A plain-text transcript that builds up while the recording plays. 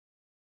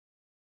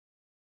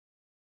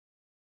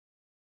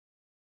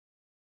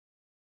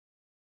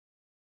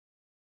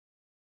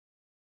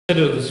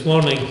This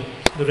morning,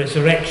 the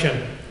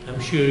resurrection. I'm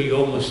sure you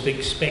almost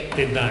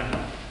expected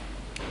that.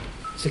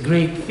 It's a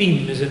great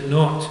theme, is it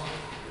not?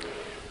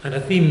 And a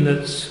theme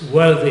that's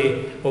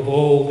worthy of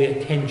all the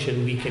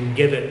attention we can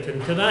give it.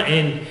 And to that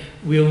end,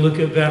 we'll look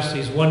at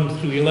verses 1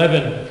 through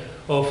 11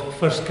 of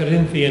 1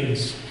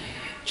 Corinthians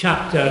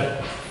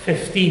chapter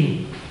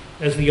 15,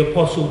 as the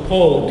Apostle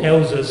Paul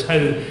tells us how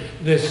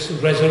this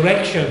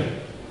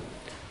resurrection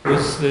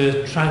was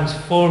the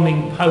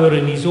transforming power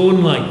in his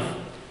own life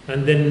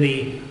and in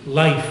the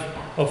life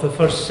of the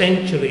first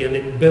century, and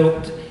it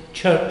built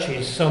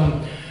churches.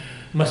 Some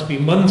must be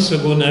months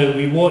ago now,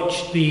 we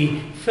watched the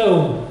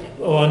film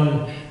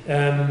on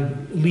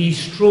Lee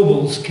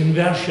Strobel's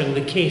conversion,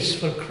 The Case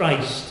for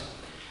Christ.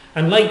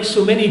 And like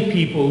so many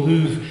people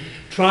who've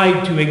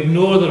tried to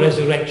ignore the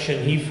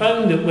resurrection, he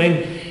found that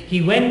when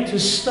he went to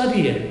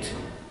study it,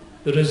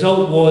 the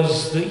result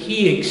was that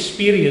he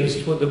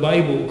experienced what the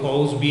Bible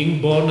calls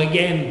being born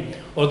again,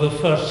 or the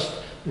first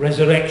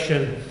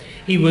resurrection.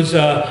 He was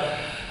a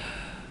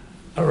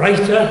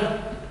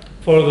writer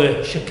for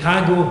the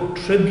Chicago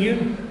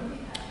Tribune,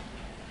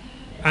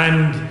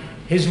 and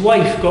his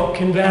wife got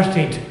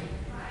converted,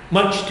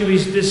 much to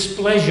his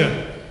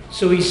displeasure.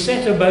 So he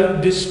set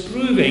about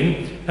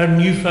disproving her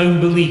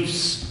newfound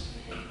beliefs.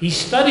 He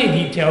studied,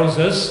 he tells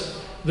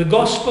us, the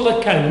gospel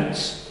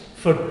accounts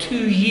for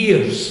 2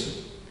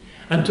 years,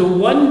 until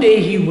one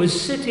day he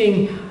was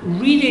sitting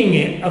reading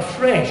it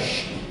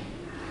afresh.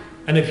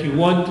 And if you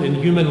want, in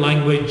human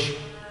language,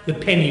 the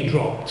penny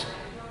dropped.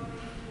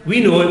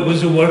 We know it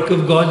was a work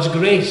of God's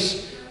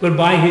grace,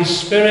 whereby his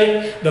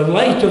Spirit, the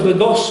light of the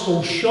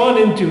gospel, shone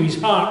into his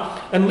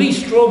heart. And Lee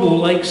Strobel,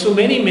 like so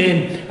many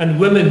men and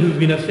women who've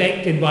been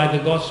affected by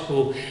the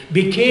gospel,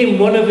 became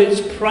one of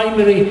its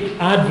primary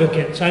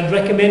advocates. I'd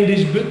recommend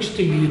his books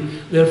to you.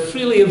 They're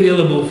freely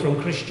available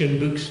from Christian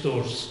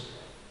bookstores.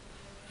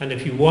 And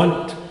if you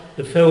want,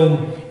 the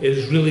film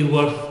is really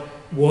worth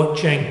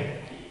watching.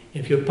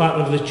 If you're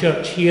part of the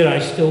church here, I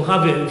still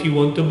have it if you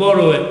want to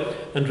borrow it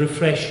and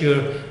refresh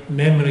your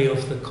memory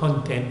of the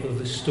content of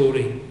the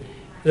story.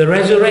 The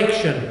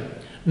resurrection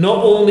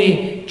not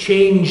only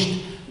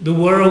changed the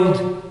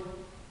world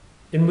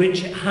in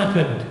which it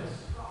happened,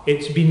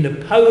 it's been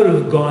the power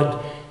of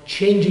God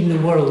changing the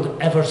world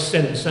ever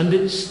since, and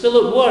it's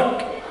still at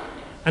work.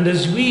 And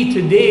as we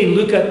today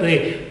look at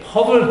the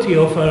poverty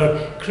of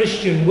our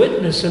Christian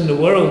witness in the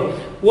world,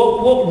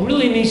 what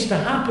really needs to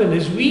happen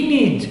is we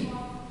need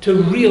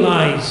to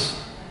realize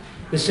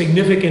the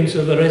significance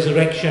of the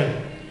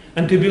resurrection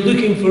and to be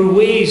looking for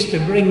ways to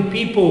bring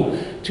people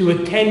to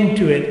attend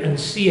to it and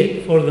see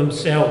it for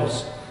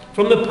themselves.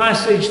 From the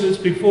passage that's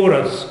before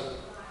us,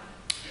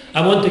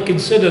 I want to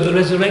consider the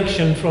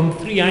resurrection from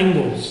 3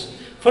 angles.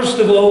 First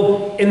of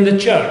all, in the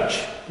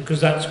church,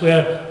 because that's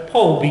where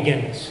Paul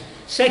begins.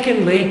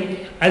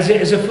 Secondly, as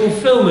it is a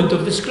fulfillment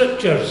of the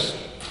scriptures.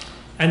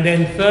 And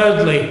then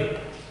thirdly,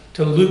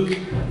 to look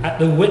at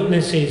the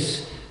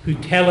witnesses who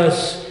tell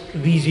us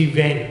these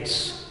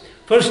events.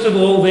 First of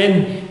all,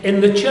 then,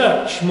 in the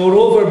church.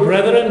 Moreover,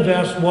 brethren,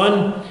 verse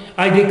 1,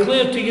 I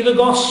declare to you the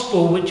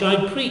gospel which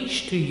I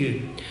preached to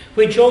you,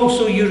 which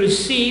also you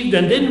received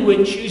and in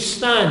which you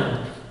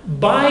stand,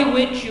 by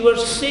which you are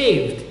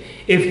saved,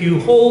 if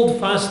you hold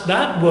fast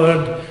that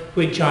word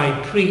which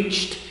I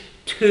preached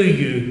to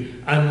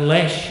you,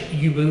 unless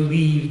you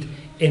believed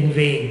in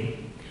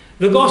vain.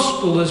 The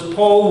gospel, as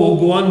Paul will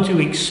go on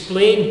to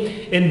explain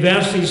in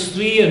verses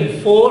 3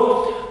 and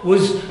 4,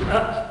 was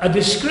a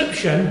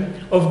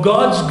description of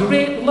God's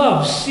great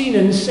love seen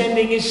in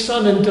sending his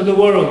Son into the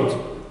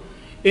world.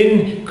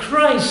 In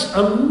Christ's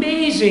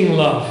amazing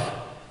love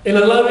in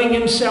allowing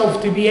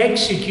himself to be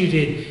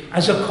executed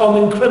as a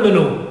common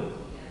criminal.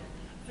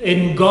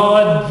 In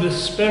God the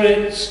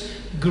Spirit's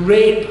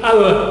great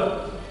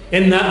power,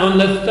 in that on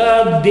the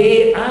 3rd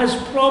day, as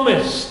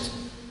promised,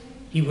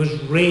 he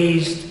was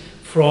raised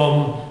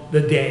from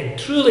the dead.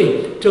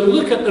 Truly, to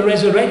look at the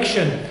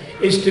resurrection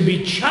is to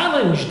be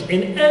challenged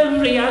in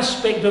every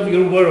aspect of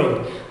your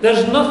world.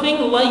 There's nothing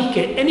like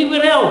it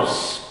anywhere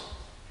else.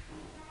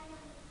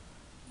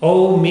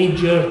 All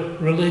major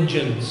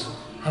religions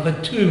have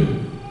a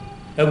tomb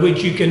at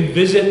which you can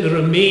visit the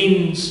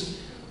remains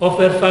of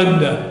their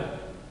founder.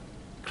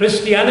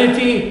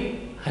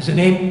 Christianity has an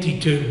empty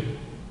tomb.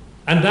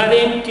 And that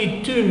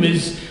empty tomb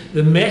is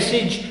the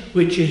message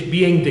which is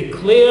being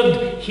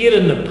declared here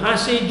in the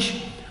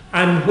passage,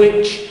 and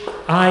which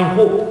I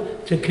hope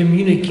to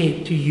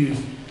communicate to you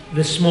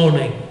this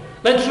morning.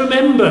 Let's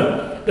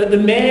remember that the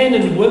men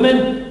and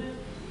women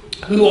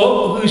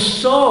who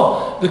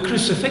saw the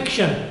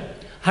crucifixion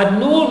had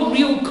no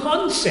real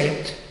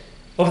concept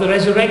of the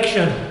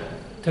resurrection.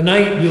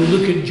 Tonight we'll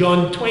look at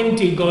John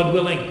 20, God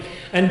willing.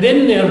 And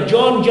in there,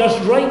 John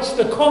just writes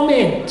the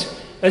comment,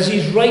 as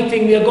he's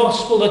writing the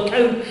gospel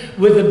account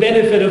with the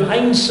benefit of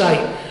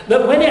hindsight,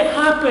 that when it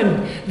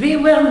happened, they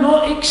were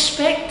not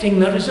expecting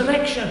the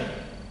resurrection.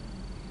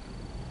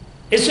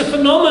 It's a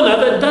phenomenon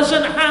that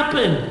doesn't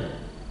happen.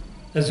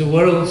 As the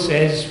world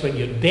says, when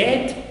you're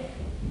dead,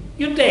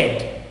 you're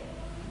dead.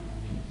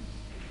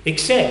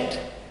 Except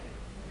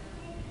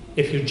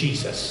if you're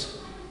Jesus.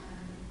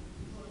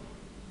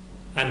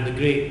 And the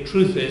great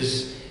truth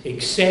is,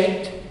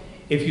 except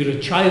if you're a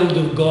child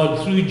of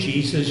God through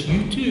Jesus,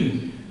 you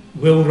too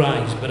will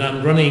rise. But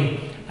I'm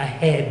running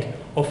ahead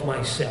of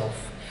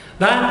myself.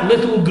 That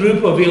little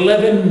group of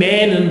 11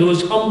 men and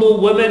those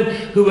humble women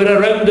who were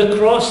around the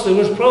cross, there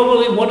was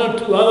probably one or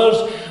two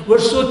others, were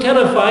so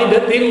terrified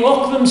that they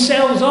locked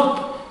themselves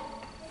up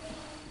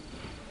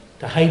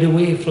to hide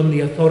away from the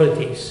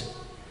authorities.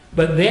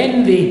 But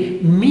then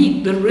they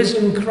meet the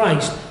risen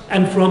Christ,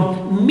 and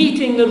from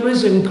meeting the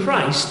risen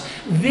Christ,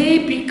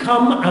 they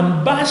become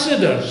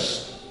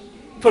ambassadors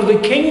for the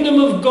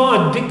kingdom of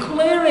God,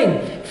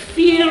 declaring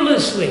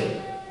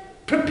fearlessly,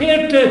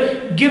 prepared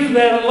to give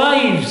their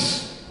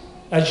lives,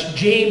 as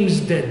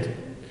James did,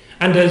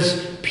 and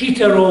as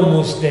Peter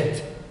almost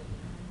did,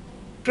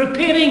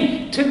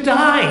 preparing to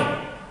die.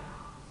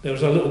 There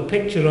was a little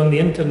picture on the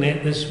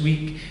internet this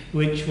week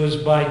which was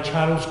by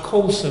Charles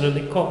Colson, and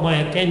it caught my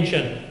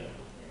attention.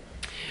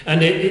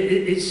 And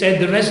it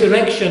said the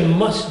resurrection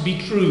must be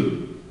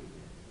true,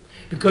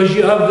 because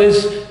you have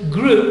this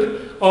group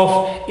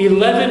of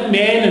 11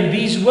 men and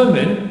these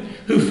women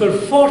who for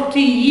 40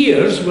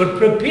 years were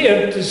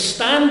prepared to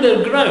stand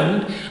their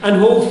ground and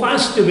hold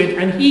fast to it.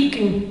 And he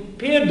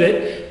compared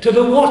it to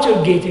the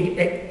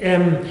Watergate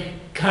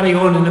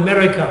carry-on in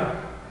America.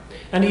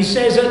 And he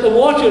says at the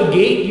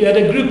Watergate you had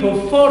a group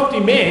of 40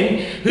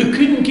 men who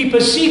couldn't keep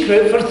a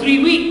secret for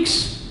 3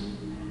 weeks.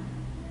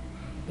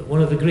 But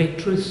one of the great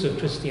truths of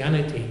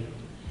Christianity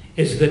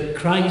is that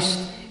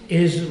Christ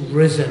is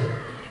risen.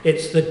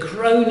 It's the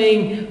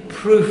crowning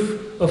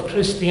proof of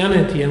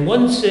Christianity. And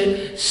once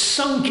it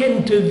sunk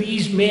into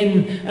these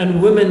men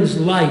and women's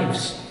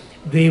lives,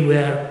 they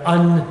were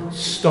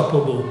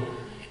unstoppable.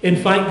 In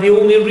fact, the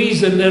only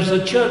reason there's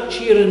a church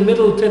here in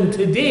Middleton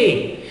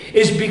today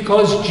is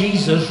because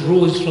Jesus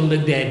rose from the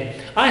dead.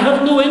 I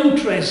have no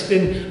interest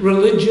in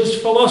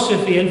religious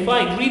philosophy. In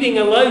fact, reading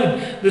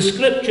aloud the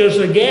scriptures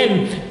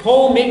again,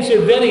 Paul makes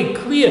it very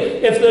clear.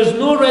 If there's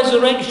no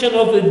resurrection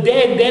of the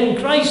dead,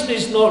 then Christ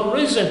is not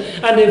risen.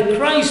 And if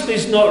Christ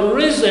is not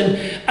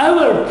risen,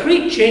 our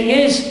preaching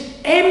is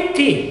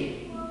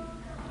empty.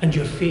 And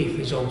your faith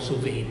is also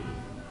vain.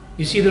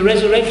 You see, the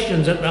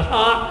resurrection's at the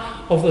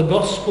heart of the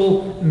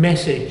gospel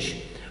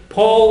message.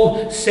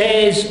 Paul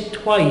says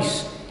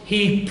twice,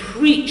 he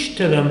preached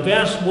to them,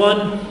 verse 1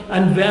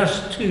 and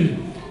verse 2.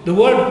 The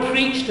word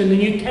preached in the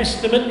New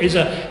Testament is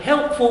a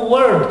helpful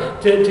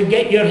word to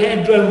get your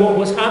head around what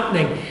was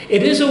happening.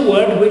 It is a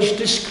word which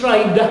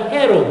described a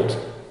herald.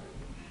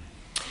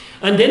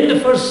 And in the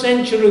first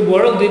century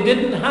world, they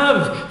didn't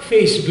have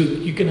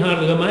Facebook. You can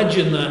hardly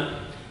imagine that.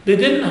 They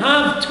didn't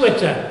have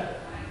Twitter.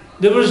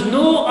 There was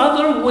no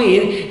other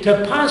way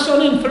to pass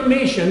on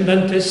information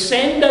than to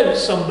send out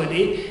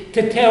somebody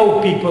to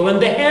tell people.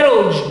 And the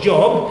herald's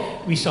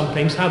job, we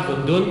sometimes have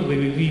them, don't we?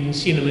 We've even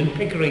seen them in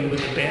Pickering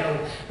with the bell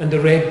and the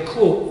red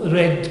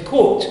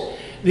coat.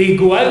 They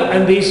go out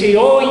and they say,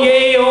 oh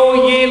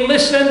yea,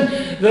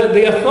 listen,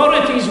 the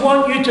authorities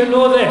want you to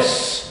know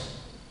this.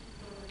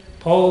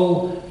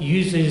 Paul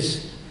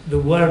uses the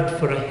word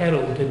for a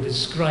herald to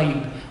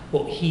describe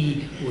what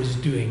he was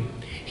doing.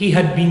 He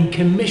had been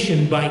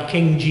commissioned by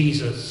King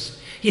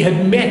Jesus. He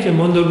had met him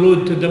on the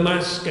road to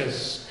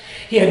Damascus.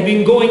 He had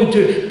been going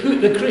to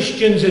put the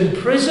Christians in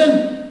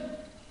prison,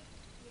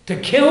 to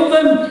kill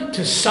them,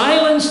 to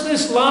silence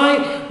this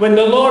lie, when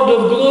the Lord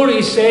of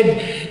glory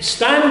said,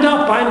 stand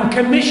up, I'm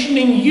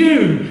commissioning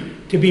you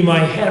to be my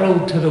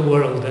herald to the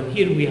world. And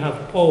here we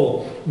have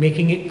Paul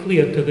making it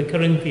clear to the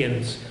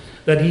Corinthians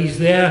that he's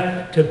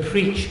there to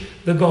preach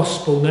the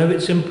gospel. Now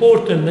it's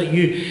important that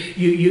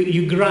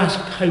you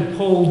grasp how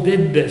Paul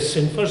did this.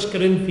 In 1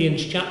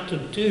 Corinthians chapter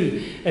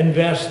 2 and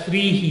verse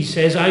 3 he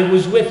says, I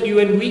was with you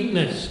in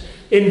weakness,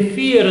 in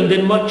fear and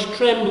in much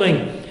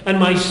trembling, and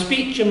my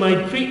speech and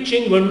my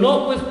preaching were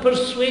not with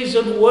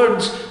persuasive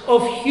words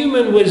of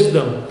human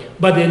wisdom,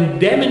 but in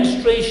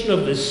demonstration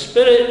of the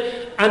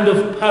Spirit and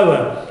of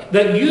power,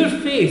 that your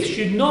faith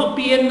should not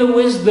be in the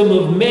wisdom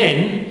of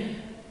men,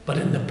 but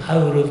in the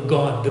power of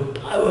God, the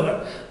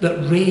power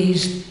that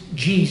raised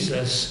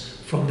Jesus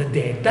from the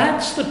dead.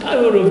 That's the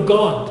power of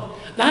God.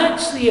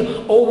 That's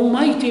the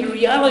almighty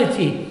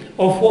reality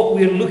of what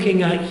we're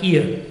looking at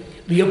here.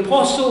 The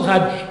apostle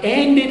had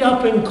ended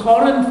up in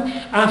Corinth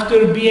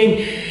after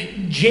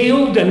being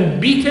jailed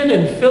and beaten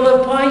in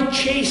Philippi,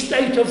 chased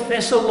out of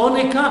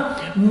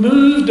Thessalonica,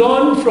 moved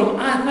on from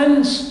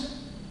Athens.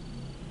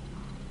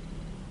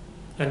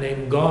 And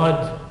then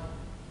God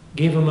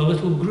gave him a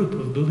little group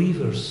of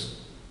believers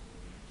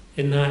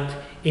in that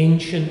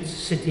ancient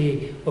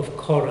city of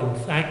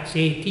Corinth. Acts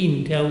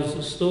 18 tells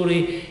the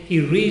story. He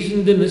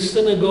reasoned in the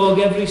synagogue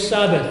every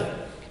Sabbath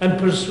and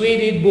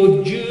persuaded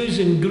both Jews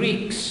and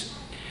Greeks.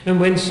 And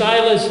when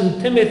Silas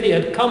and Timothy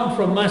had come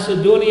from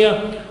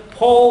Macedonia,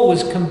 Paul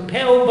was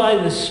compelled by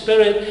the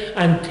Spirit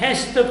and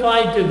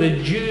testified to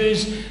the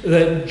Jews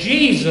that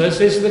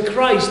Jesus is the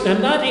Christ.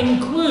 And that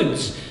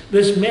includes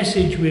this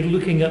message we're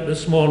looking at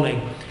this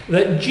morning,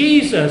 that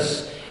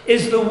Jesus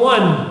is the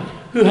one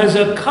who has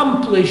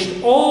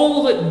accomplished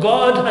all that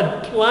God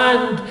had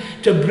planned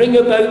to bring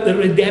about the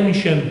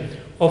redemption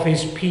of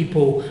his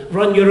people.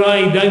 Run your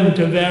eye down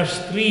to verse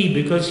 3,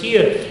 because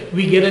here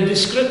we get a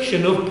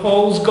description of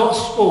Paul's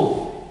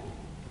gospel.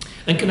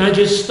 And can I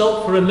just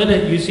stop for a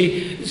minute? You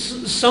see,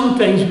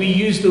 sometimes we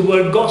use the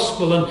word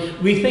gospel and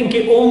we think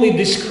it only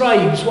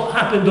describes what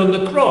happened on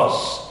the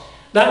cross.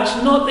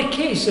 That's not the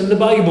case in the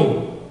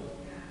Bible.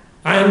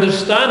 I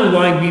understand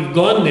why we've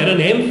gone there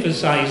and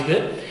emphasized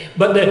it,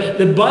 but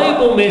the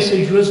Bible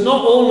message was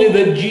not only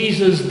that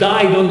Jesus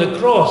died on the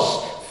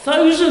cross.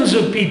 Thousands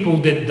of people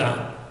did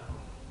that.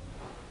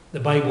 The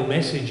Bible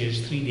message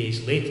is 3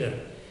 days later,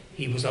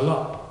 he was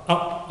up,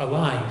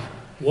 alive,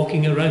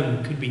 walking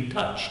around, could be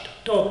touched,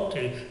 talked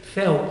to,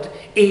 felt,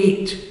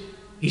 ate.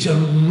 He's a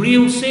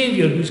real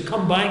Saviour who's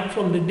come back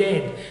from the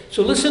dead.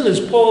 So listen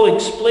as Paul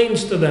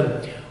explains to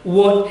them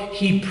what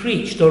he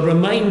preached, or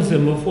reminds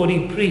them of what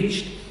he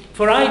preached.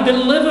 For I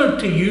delivered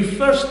to you,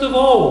 first of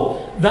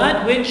all,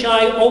 that which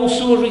I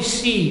also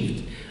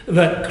received,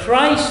 that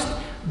Christ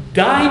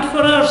died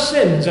for our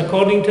sins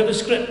according to the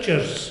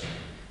Scriptures,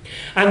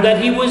 and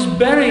that he was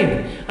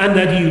buried, and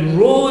that he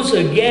rose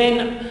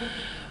again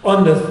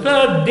on the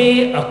third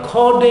day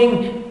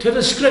according to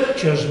the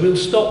Scriptures. We'll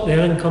stop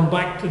there and come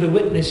back to the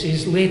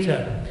witnesses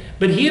later.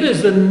 But here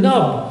is the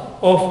nub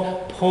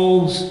of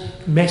Paul's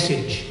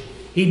message.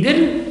 He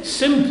didn't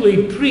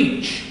simply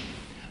preach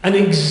an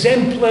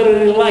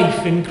exemplary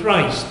life in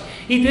Christ.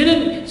 He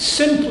didn't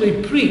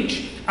simply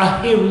preach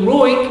a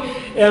heroic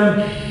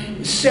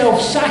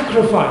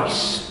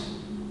self-sacrifice.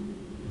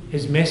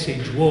 His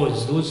message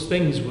was, those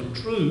things were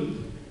true,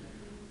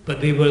 but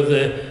they were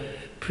the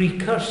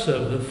precursor,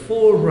 the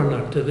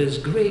forerunner to this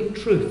great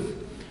truth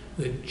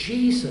that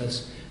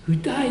Jesus, who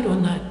died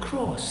on that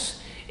cross,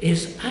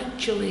 is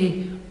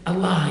actually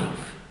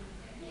alive.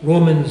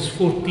 Romans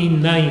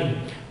 14:9.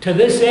 To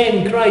this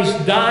end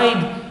Christ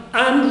died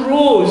and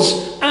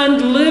rose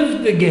and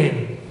lived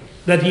again,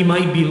 that he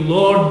might be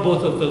Lord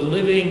both of the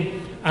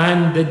living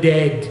and the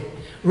dead.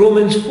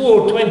 Romans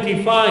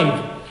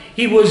 4:25.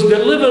 He was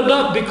delivered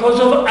up because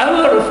of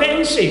our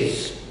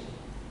offences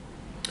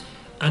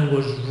and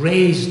was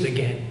raised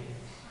again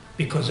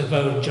because of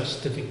our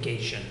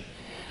justification.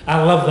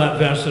 I love that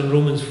verse in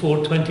Romans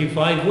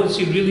 4:25. What's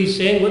he really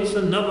saying? What's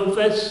the nub of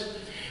this?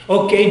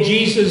 Okay,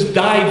 Jesus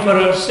died for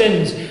our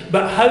sins,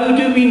 but how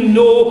do we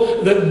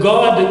know that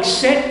God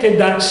accepted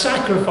that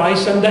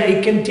sacrifice and that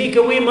he can take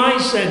away my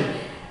sin?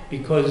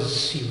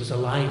 Because he was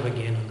alive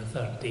again on the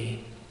third day.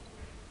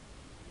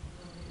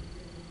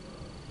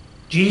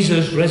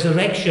 Jesus'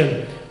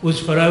 resurrection was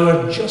for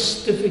our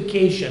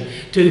justification,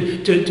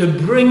 to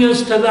bring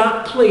us to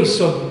that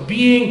place of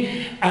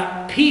being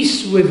at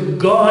peace with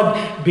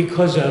God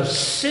because our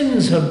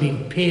sins have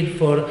been paid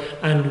for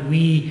and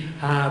we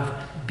have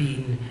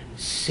been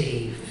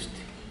saved.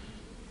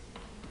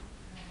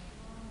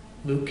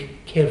 Look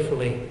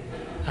carefully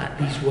at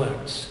these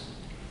words.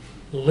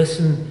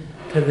 Listen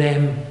to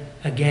them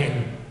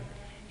again.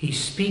 He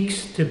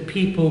speaks to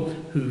people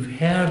who've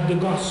heard the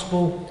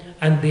gospel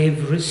and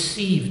they've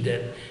received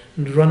it.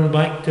 And run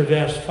back to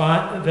verse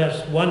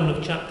 1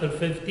 of chapter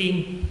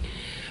 15.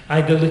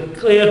 I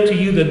declare to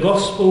you the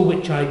gospel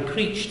which I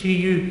preached to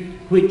you,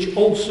 which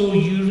also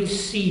you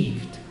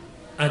received,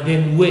 and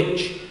in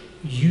which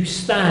you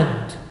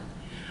stand,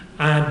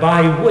 and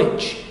by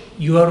which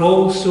you are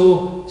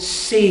also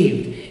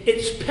saved.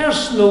 It's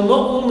personal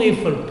not only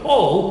for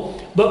Paul,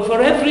 but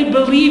for every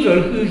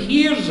believer who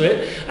hears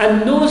it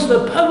and knows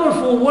the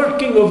powerful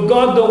working of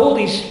God, the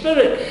Holy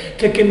Spirit,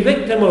 to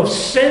convict them of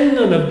sin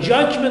and of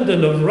judgment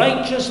and of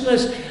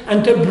righteousness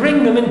and to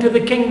bring them into the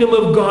kingdom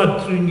of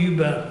God through new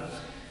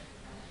birth.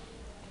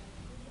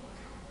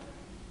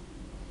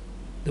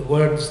 The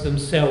words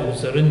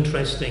themselves are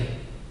interesting.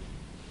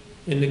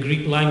 In the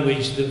Greek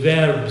language, the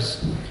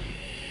verbs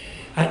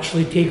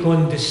actually take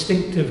on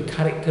distinctive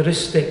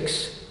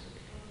characteristics.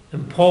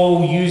 And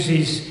Paul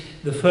uses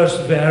the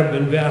first verb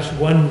in verse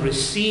 1,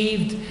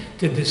 received,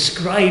 to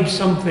describe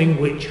something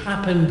which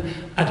happened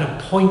at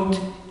a point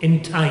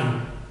in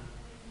time.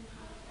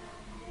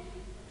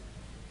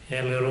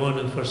 Earlier on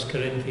in 1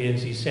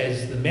 Corinthians he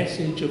says the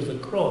message of the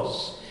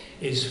cross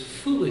is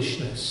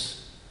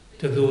foolishness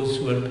to those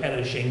who are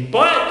perishing.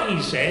 But,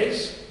 he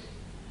says,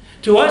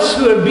 to us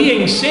who are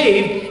being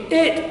saved,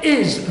 it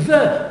is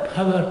the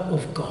power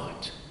of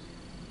God.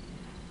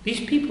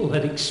 These people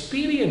had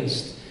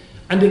experienced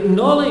and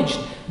acknowledged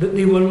that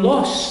they were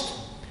lost.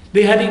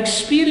 They had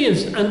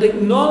experienced and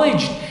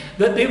acknowledged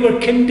that they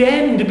were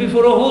condemned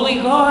before a holy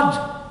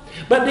God.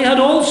 But they had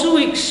also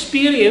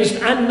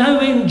experienced and now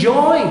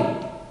enjoy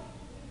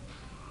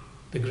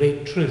the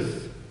great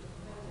truth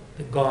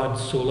that God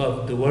so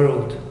loved the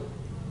world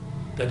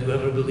that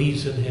whoever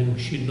believes in him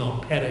should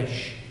not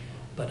perish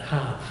but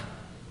have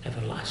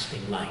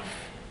everlasting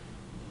life.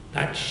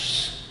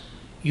 That's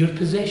your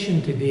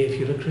possession today if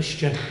you're a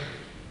Christian.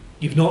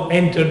 You've not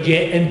entered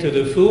yet into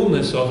the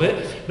fullness of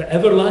it, but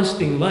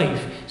everlasting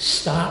life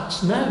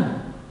starts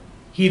now.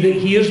 He that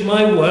hears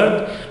my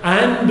word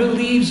and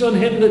believes on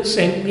him that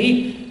sent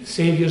me the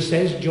Saviour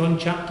says, John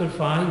chapter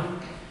 5,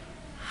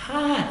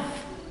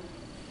 hath,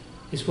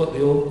 is what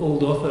the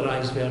old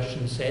Authorised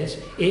Version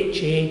says,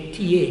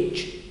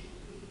 H-A-T-H.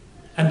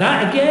 And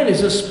that again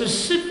is a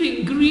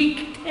specific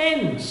Greek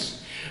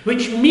tense,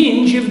 which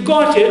means you've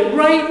got it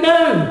right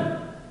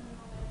now.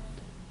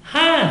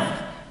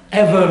 Hath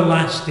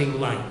everlasting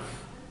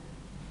life.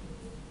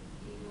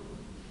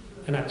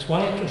 And that's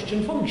why a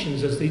Christian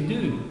functions as they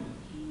do.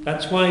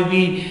 That's why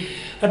we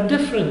are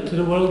different to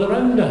the world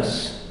around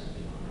us.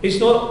 It's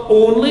not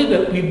only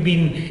that we've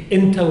been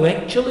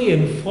intellectually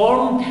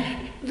informed,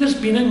 there's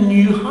been a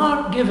new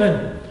heart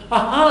given. A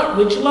heart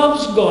which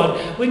loves God,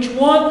 which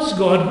wants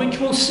God, which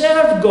will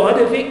serve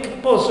God if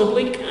it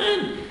possibly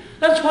can.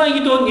 That's why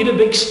you don't need a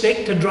big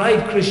stick to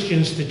drive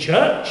Christians to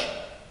church.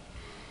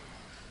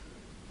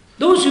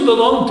 Those who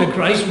belong to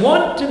Christ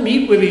want to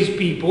meet with his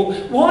people,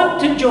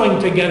 want to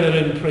join together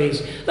in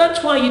praise.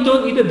 That's why you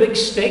don't need a big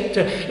stick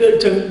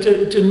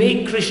to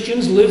make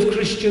Christians live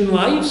Christian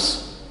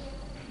lives.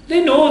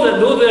 They know that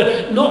though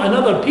they're not in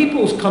other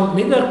people's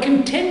company, they're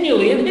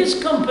continually in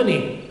his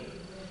company.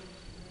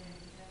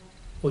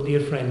 Oh,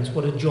 dear friends,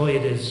 what a joy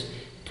it is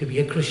to be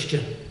a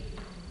Christian.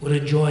 What a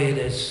joy it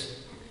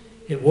is.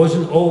 It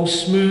wasn't all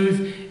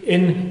smooth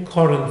in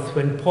Corinth.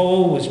 When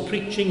Paul was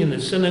preaching in the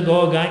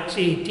synagogue, Acts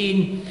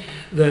 18,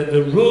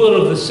 the ruler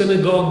of the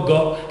synagogue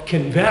got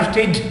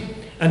converted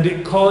and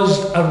it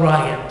caused a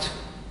riot.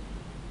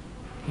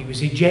 He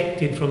was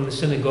ejected from the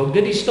synagogue.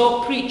 Did he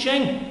stop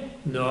preaching?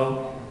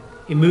 No.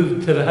 He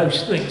moved to the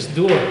house next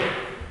door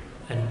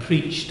and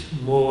preached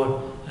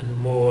more and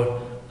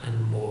more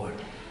and more.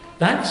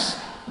 That's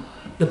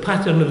the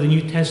pattern of the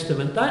New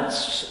Testament.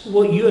 That's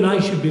what you and I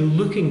should be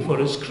looking for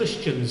as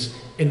Christians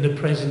in the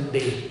present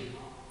day.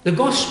 The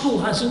gospel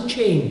hasn't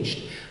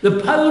changed.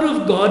 The power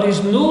of God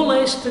is no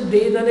less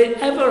today than it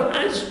ever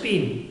has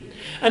been.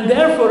 And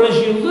therefore, as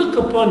you look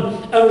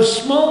upon our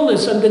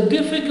smallness and the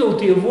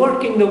difficulty of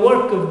working the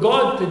work of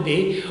God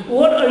today,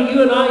 what are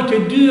you and I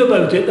to do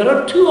about it? There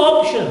are two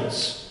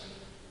options.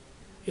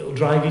 It'll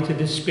drive you to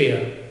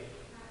despair,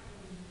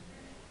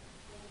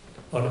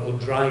 or it will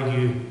drive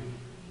you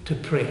to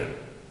prayer.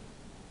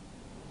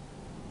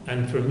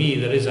 And for me,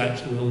 there is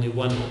actually only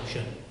one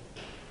option.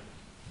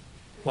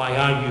 Why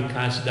are you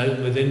cast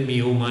down within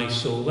me, O my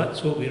soul?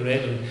 That's what we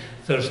read on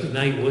Thursday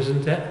night,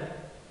 wasn't it?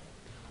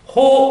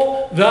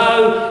 Hope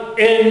thou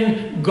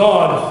in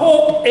God.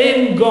 Hope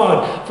in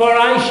God. For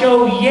I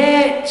shall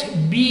yet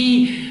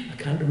be, I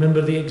can't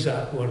remember the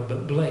exact word,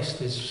 but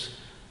blessed is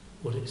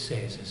what it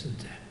says, isn't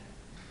it?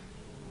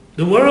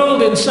 The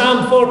world in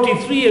Psalm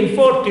 43 and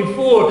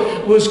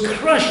 44 was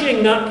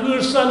crushing that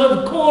poor son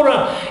of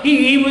Korah.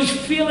 He was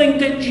feeling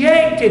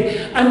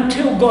dejected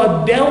until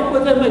God dealt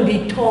with him and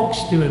he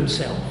talks to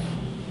himself.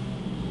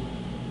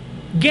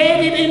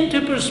 Get it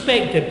into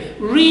perspective.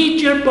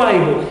 Read your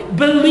Bible.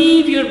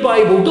 Believe your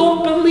Bible.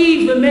 Don't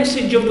believe the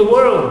message of the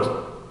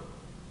world.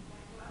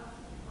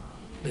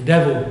 The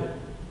devil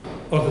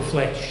or the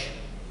flesh.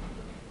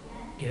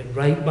 Get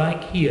right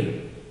back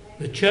here.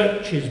 The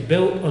church is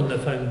built on the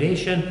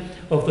foundation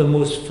of the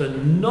most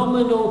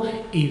phenomenal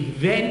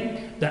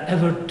event that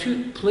ever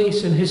took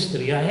place in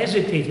history. I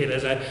hesitated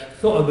as I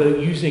thought about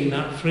using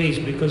that phrase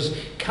because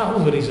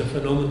Calvary is a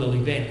phenomenal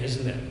event,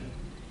 isn't it?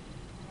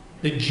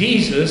 That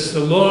Jesus,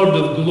 the Lord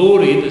of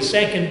glory, the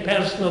second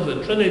person of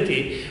the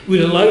Trinity,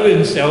 would allow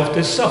himself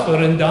to suffer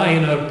and die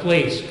in our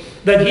place.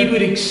 That he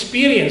would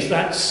experience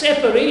that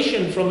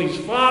separation from his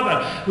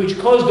Father, which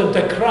caused him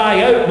to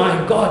cry out,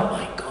 my God,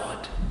 my God.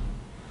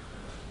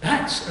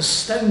 That's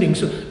astounding.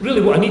 So really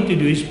what I need to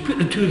do is put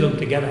the two of them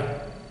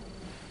together.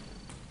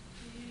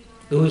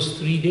 Those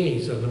 3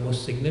 days are the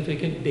most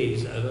significant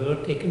days that have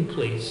ever taken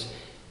place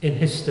in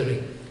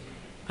history.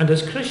 And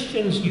as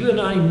Christians, you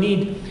and I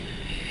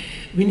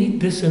we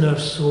need this in our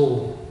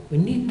soul. We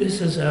need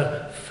this as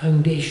our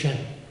foundation.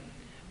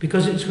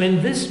 Because it's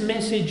when this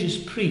message is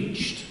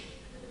preached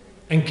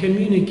and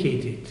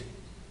communicated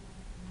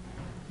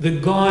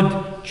that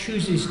God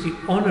chooses to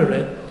honour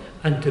it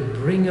and to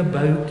bring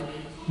about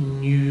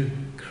new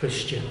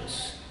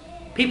Christians.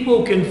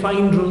 People can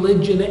find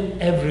religion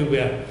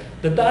everywhere.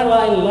 The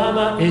Dalai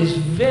Lama is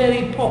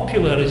very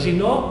popular, is he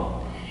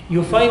not?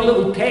 You'll find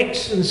little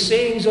texts and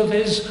sayings of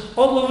his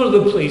all over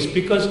the place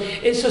because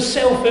it's a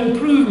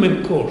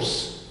self-improvement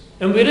course.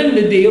 And we're in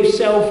the day of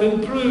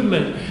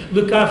self-improvement.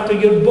 Look after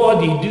your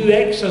body, do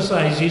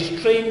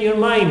exercises, train your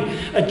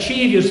mind,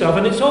 achieve yourself.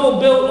 And it's all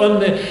built on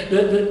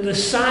the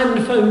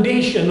sand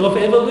foundation of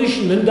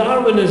evolution and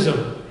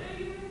Darwinism.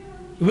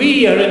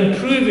 We are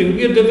improving,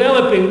 we're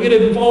developing,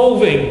 we're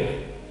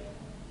evolving.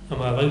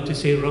 Am I allowed to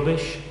say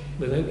rubbish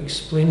without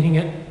explaining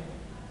it?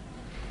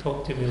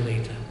 Talk to me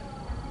later.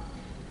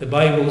 The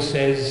Bible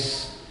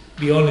says,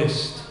 be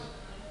honest.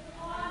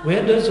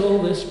 Where does all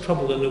this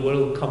trouble in the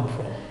world come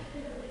from?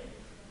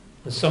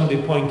 As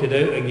somebody pointed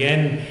out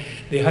again,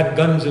 they had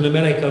guns in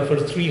America for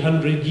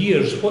 300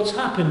 years. What's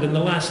happened in the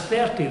last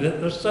 30 that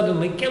they're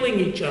suddenly killing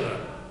each other?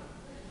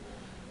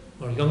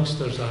 Or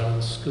youngsters are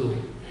in school.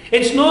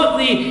 It's not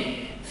the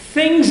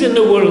things in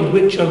the world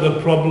which are the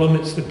problem,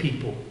 it's the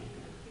people.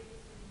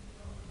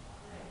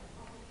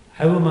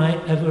 How am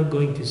I ever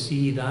going to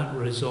see that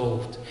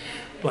resolved?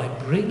 By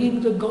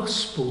bringing the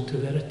gospel to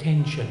their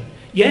attention.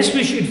 Yes,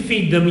 we should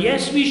feed them.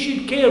 Yes, we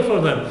should care for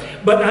them.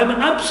 But I'm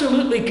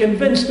absolutely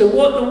convinced that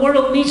what the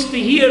world needs to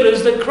hear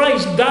is that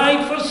Christ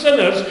died for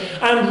sinners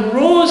and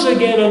rose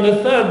again on the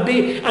third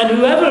day, and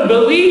whoever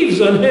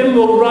believes on him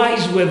will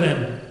rise with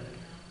him.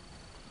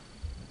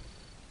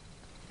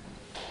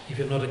 If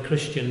you're not a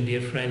Christian,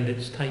 dear friend,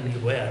 it's time you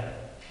were.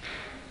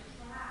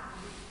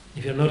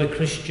 If you're not a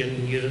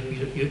Christian,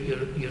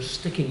 you're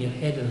sticking your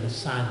head in the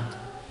sand.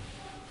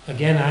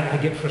 Again, I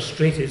get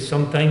frustrated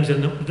sometimes,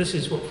 and this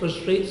is what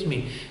frustrates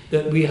me,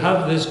 that we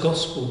have this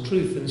gospel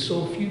truth and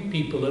so few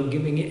people are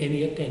giving it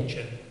any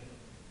attention.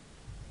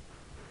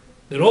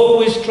 They're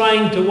always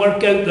trying to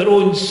work out their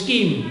own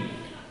scheme,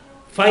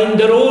 find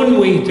their own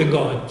way to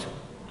God.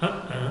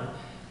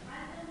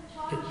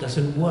 It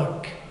doesn't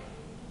work.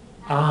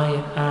 I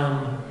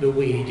am the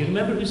way. Do you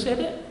remember who said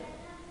it?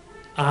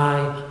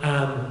 I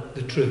am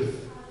the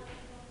truth.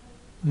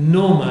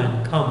 No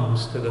man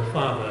comes to the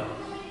Father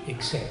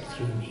except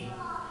through me.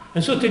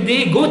 And so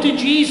today, go to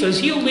Jesus.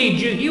 He'll lead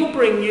you. He'll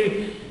bring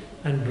you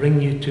and bring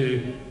you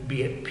to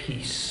be at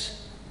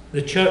peace.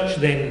 The church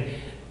then,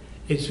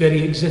 its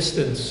very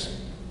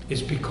existence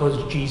is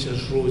because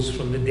Jesus rose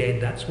from the dead.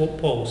 That's what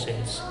Paul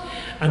says.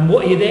 And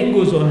what he then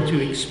goes on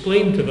to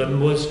explain to them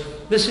was,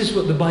 this is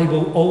what the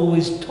Bible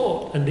always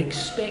taught and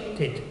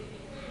expected.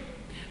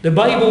 The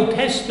Bible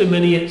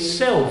testimony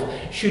itself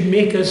should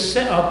make us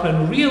sit up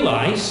and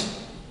realize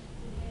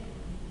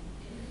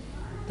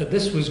that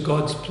this was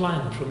God's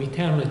plan from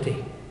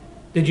eternity.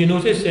 Did you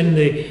notice in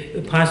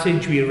the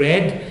passage we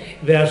read,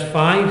 verse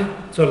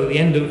 5, the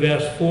end of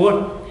verse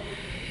 4,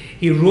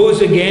 he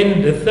rose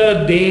again the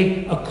third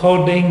day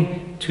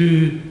according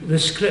to the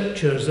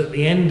Scriptures. At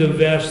the end of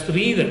verse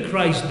 3, that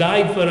Christ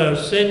died for our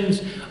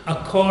sins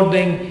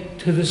according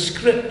to the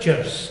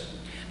Scriptures.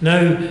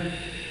 Now,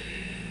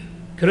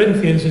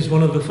 Corinthians is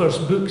one of the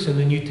first books in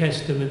the New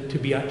Testament to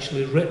be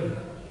actually written.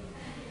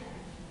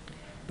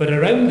 But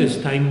around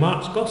this time,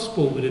 Mark's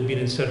Gospel would have been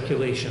in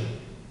circulation.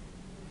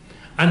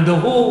 And the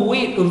whole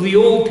weight of the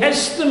Old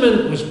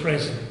Testament was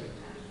present.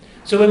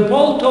 So when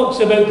Paul talks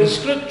about the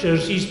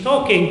Scriptures, he's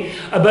talking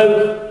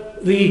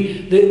about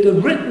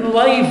the written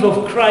life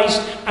of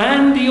Christ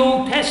and the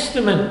Old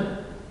Testament.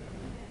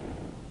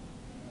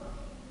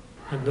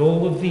 And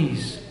all of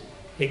these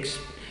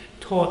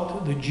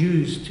taught the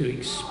Jews to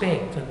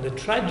expect. And the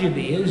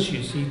tragedy is,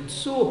 you see,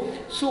 so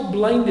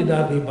blinded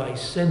are they by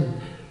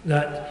sin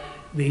that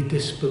they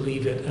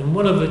disbelieve it. And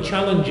one of the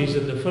challenges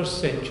in the first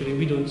century,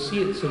 we don't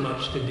see it so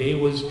much today,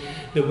 was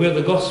that where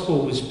the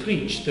gospel was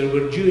preached, there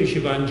were Jewish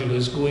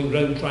evangelists going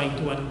round trying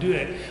to undo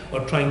it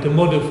or trying to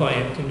modify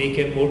it to make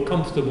it more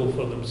comfortable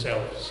for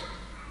themselves.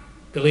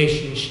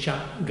 Galatians,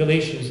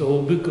 the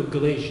whole book of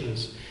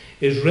Galatians,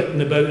 is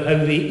written about how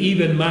they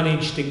even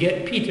managed to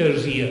get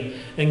Peter's ear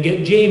and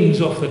get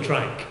James off the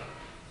track.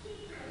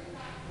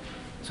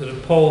 So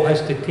that Paul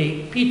has to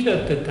take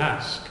Peter to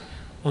task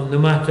on the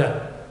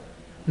matter.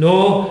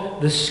 No,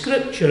 the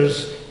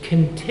Scriptures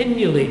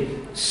continually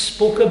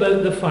spoke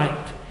about the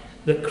fact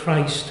that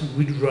Christ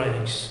would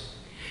rise.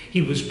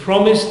 He was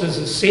promised as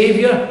a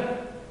Saviour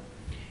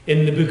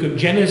in the book of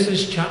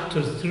Genesis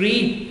chapter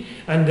 3,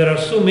 and there are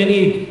so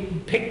many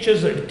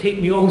pictures that would take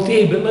me all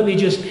day, but let me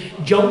just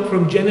jump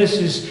from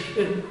Genesis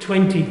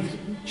 20,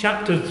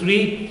 chapter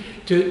 3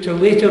 to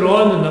later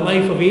on in the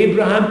life of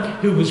Abraham,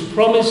 who was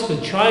promised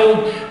a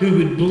child who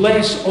would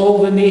bless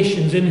all the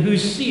nations, in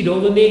whose seed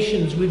all the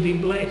nations would be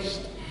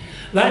blessed.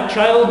 That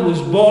child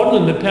was born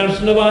in the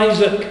person of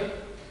Isaac.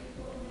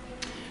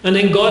 And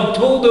then God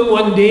told him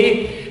one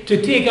day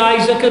to take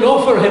Isaac and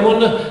offer him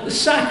on the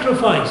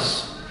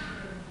sacrifice.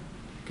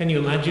 Can you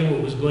imagine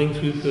what was going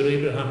through poor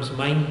Abraham's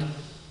mind?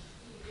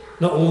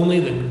 Not only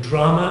the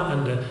drama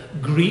and the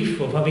grief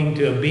of having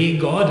to obey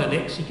God and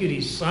execute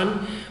his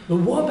son, but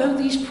what about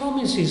these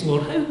promises,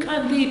 Lord? How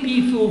can they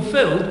be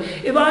fulfilled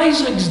if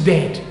Isaac's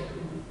dead?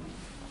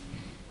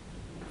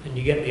 And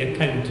you get the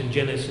account in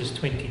Genesis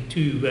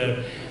 22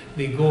 where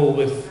they go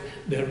with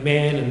their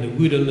men and the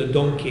wood on the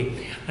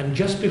donkey. And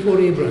just before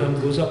Abraham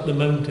goes up the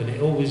mountain,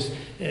 it always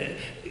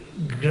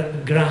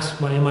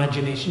grasped my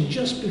imagination.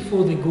 Just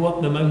before they go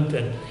up the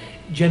mountain,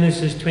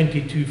 Genesis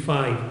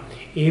 22:5,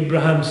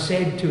 Abraham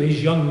said to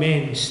his young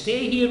men,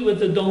 "Stay here with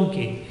the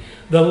donkey.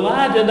 The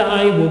lad and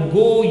I will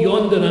go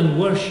yonder and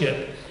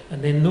worship."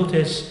 And then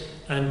notice,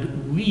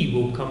 "and we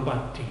will come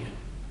back to you."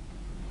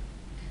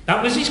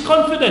 That was his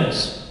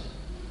confidence.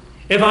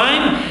 If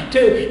I'm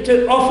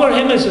to offer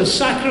him as a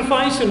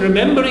sacrifice, and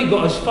remember he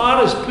got as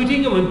far as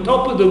putting him on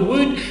top of the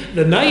wood,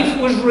 the knife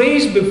was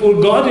raised before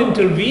God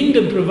intervened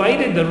and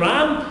provided the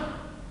ram.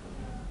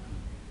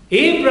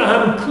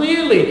 Abraham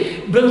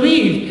clearly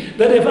believed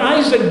that if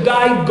Isaac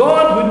died,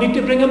 God would need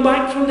to bring him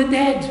back from the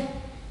dead.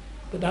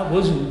 But that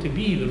wasn't to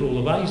be the role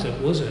of Isaac,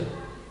 was it?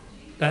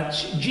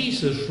 That's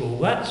Jesus' role.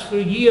 That's for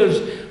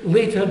years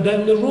later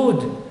down the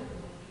road.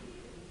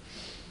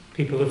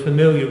 People are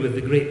familiar with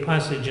the great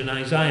passage in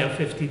Isaiah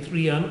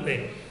 53, aren't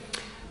they?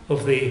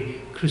 of the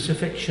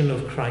crucifixion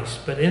of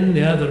Christ. But in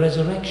there, the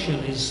resurrection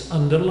is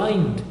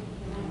underlined.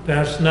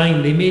 Verse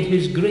 9, they made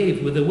his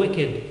grave with the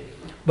wicked,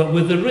 but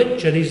with the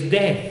rich at his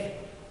death.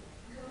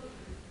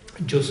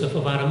 Joseph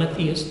of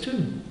Arimathea's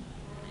tomb.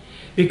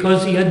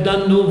 Because he had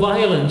done no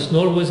violence,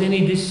 nor was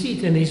any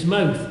deceit in his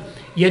mouth.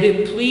 Yet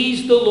it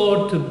pleased the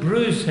Lord to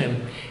bruise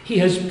him. He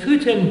has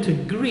put him to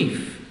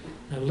grief.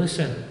 Now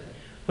listen,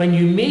 when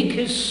you make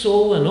his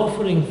soul an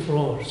offering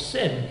for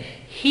sin,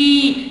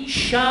 he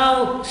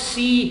shall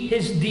see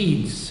his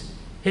deeds,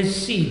 his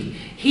seed.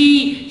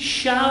 He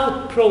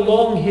shall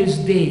prolong his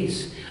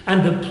days,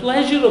 and the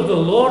pleasure of the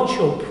Lord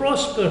shall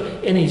prosper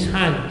in his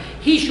hand.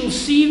 He shall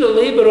see the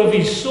labor of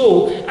his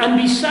soul and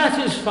be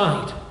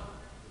satisfied.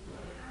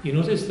 You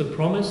notice the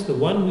promise, the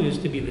one who is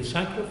to be the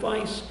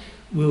sacrifice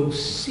will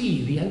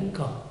see the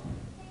outcome.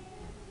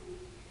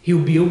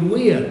 He'll be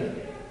aware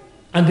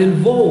and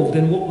involved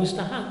in what was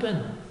to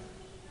happen.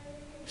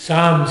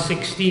 Psalm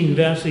 16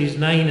 verses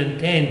 9 and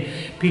 10,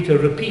 Peter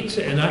repeats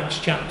it in Acts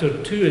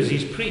chapter 2 as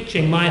he's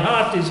preaching. My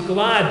heart is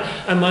glad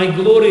and my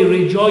glory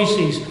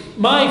rejoices.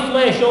 My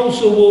flesh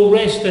also will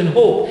rest in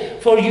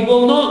hope, for you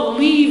will not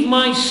leave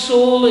my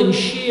soul in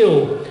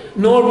Sheol,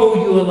 nor will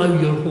you allow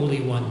your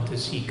Holy One to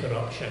see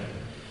corruption.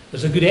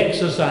 There's a good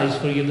exercise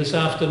for you this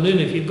afternoon.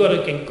 If you've got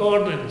a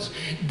concordance,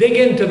 dig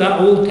into that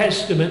Old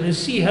Testament and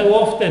see how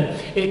often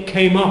it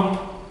came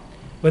up.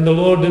 When the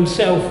Lord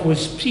himself was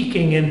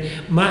speaking in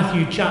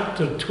Matthew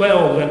chapter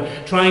 12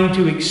 and trying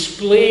to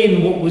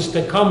explain what was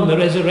to come, the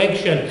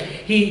resurrection,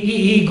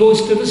 he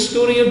goes to the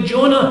story of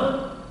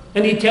Jonah.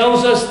 And he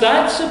tells us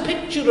that's a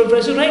picture of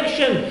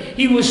resurrection.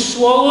 He was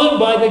swallowed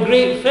by the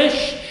great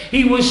fish.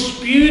 He was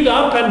spewed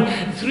up,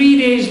 and 3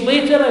 days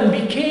later and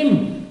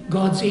became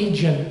God's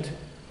agent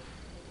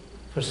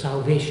for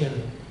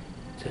salvation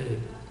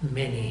to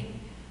many.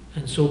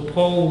 And so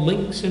Paul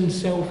links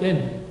himself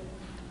in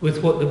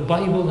with what the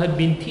Bible had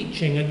been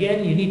teaching.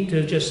 Again, you need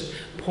to just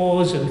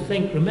pause and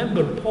think.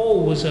 Remember,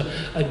 Paul was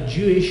a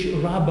Jewish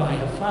rabbi,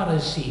 a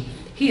Pharisee.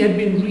 He had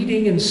been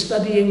reading and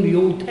studying the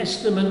Old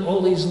Testament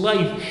all his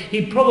life.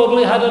 He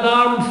probably had an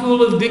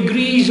armful of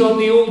degrees on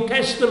the Old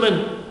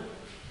Testament.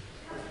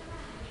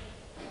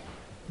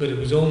 But it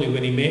was only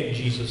when he met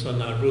Jesus on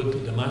that road to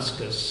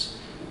Damascus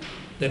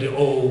that it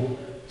all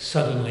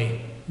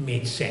suddenly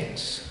made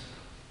sense.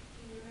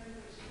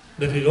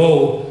 That it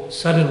all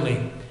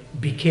suddenly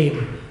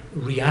became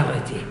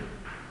reality.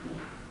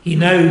 He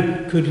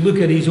now could look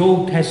at his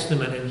Old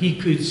Testament and he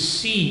could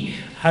see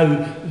how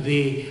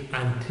they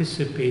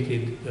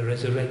anticipated the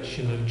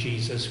resurrection of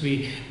Jesus.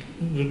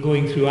 We're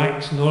going through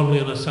Acts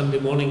normally on a Sunday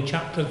morning,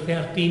 chapter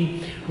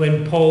 13.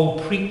 When Paul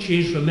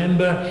preaches,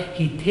 remember,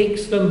 he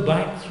takes them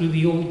back through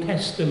the Old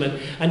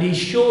Testament and he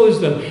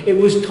shows them it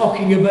was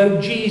talking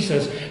about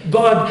Jesus.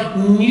 God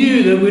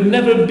knew there would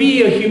never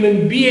be a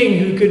human being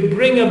who could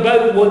bring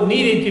about what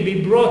needed to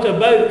be brought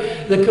about,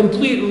 the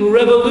complete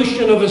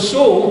revolution of a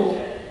soul,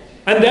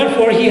 and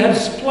therefore he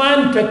has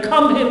planned to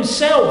come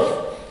himself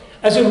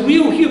as a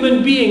real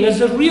human being,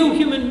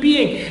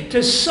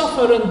 to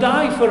suffer and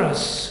die for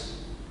us.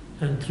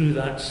 And through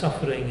that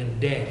suffering and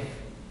death,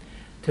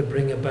 to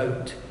bring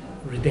about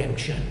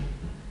redemption.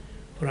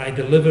 For I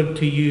delivered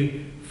to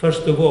you,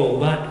 first of all,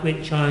 that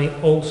which I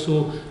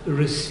also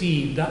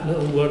received. That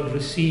little word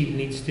received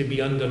needs to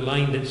be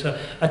underlined. It's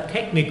a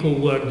technical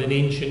word in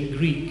ancient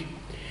Greek.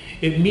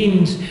 It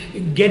means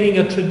getting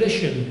a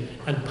tradition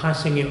and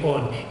passing it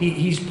on.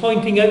 He's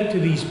pointing out to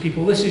these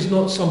people, this is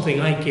not something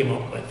I came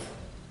up with.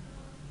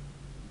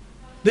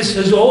 This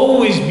has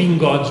always been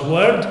God's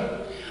word.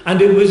 And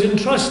it was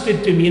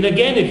entrusted to me. And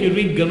again, if you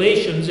read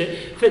Galatians,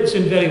 it fits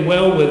in very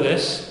well with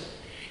this.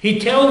 He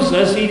tells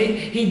us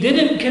he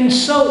didn't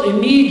consult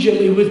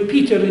immediately with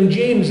Peter and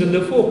James and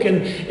the folk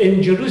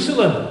in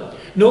Jerusalem.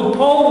 No,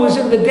 Paul was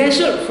in the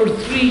desert for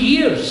 3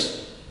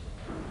 years.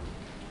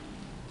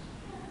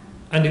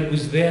 And it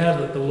was there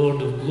that the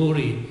Lord of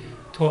glory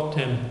taught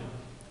him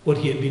what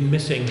he had been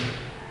missing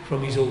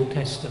from his Old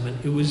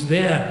Testament. It was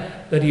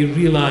there that he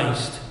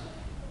realized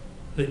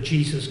that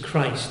Jesus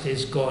Christ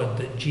is God,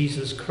 that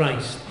Jesus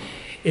Christ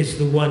is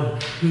the one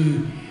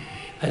who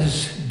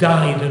has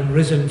died and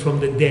risen from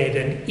the dead.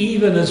 And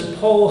even as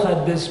Paul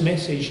had this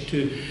message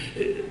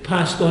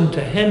passed on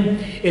to him,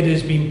 it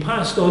has been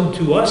passed on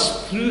to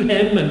us through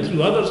him and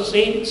through other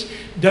saints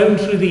down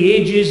through the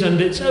ages.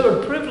 And it's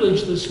our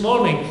privilege this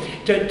morning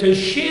to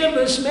share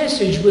this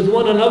message with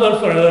one another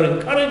for our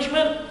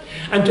encouragement,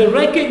 and to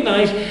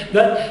recognize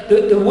that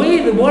the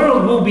way the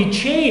world will be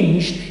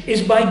changed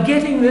is by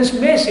getting this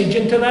message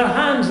into their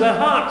hands, their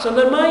hearts, and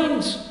their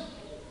minds.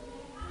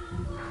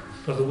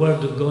 For the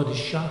word of God is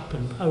sharp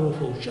and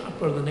powerful,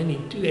 sharper than any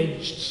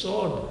two-edged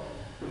sword,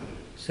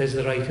 says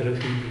the writer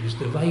of Hebrews,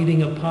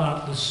 dividing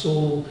apart the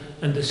soul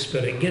and the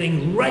spirit,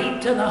 getting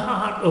right to the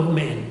heart of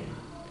men.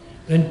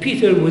 When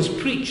Peter was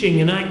preaching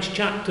in Acts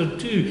chapter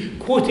 2,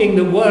 quoting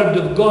the word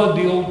of God,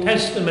 the Old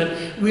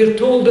Testament, we are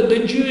told that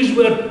the Jews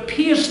were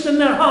pierced in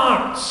their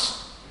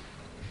hearts.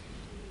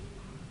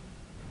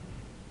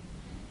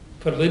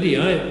 For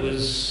Lydia, it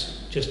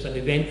was just an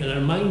event in her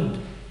mind.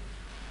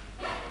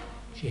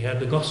 She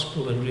heard the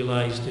gospel and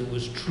realized it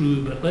was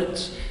true, but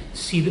let's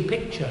see the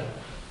picture.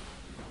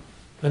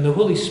 When the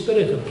Holy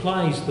Spirit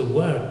applies the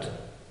word,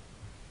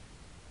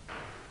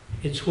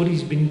 it's what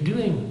he's been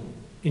doing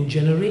in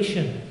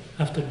generation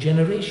after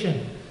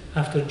generation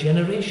after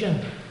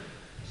generation.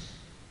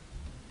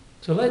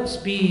 So let's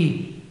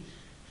be,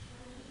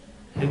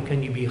 how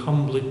can you be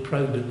humbly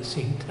proud at the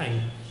same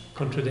time?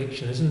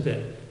 Contradiction, isn't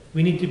it?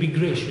 We need to be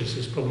gracious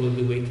is probably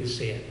the way to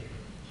say it.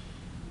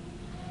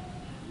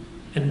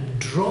 And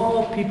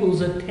draw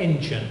people's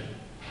attention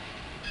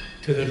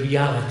to the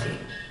reality,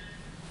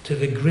 to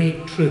the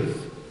great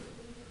truth,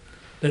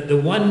 that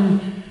the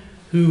one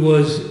who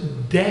was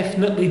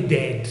definitely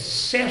dead,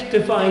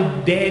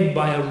 certified dead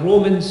by a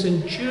Roman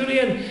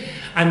centurion,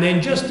 and then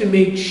just to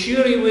make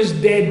sure he was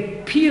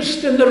dead,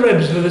 pierced in the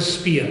ribs with a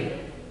spear.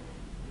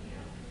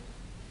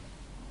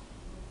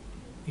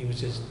 He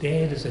was as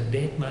dead as a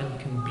dead man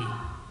can be.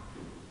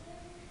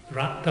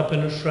 Wrapped up in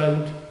a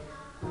shroud,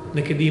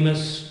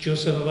 Nicodemus,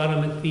 Joseph of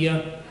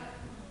Arimathea,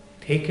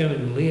 take him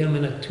and lay him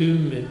in a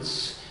tomb.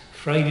 It's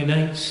Friday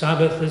night,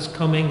 Sabbath is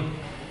coming,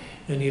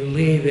 and he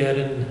lay there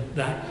in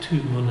that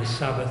tomb on the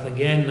Sabbath.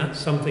 Again, that's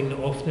something that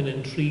often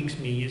intrigues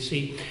me. You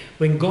see,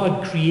 when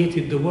God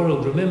created the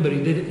world, remember,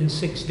 he did it in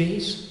 6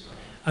 days,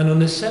 and on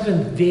the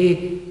 7th day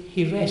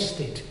he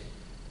rested.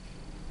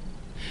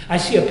 I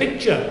see a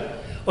picture.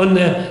 On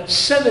the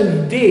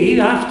 7th day,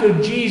 after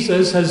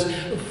Jesus has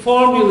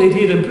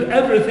formulated and put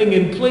everything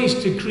in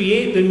place to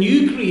create the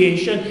new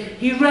creation,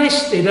 he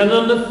rested, and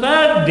on the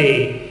 3rd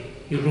day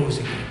he rose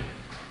again.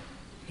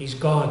 He's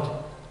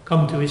God,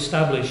 come to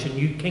establish a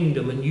new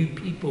kingdom, a new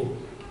people,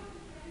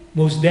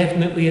 most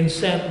definitely and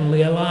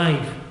certainly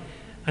alive.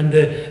 And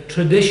the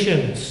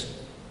traditions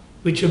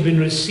which have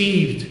been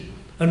received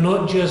are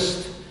not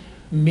just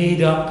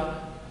made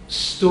up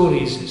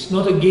stories. It's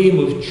not a game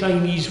of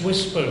Chinese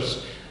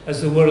whispers,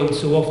 as the world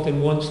so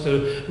often wants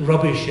to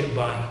rubbish it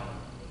by.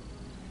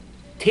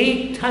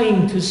 Take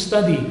time to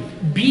study.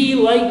 Be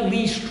like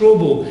Lee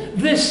Strobel.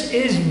 This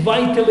is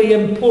vitally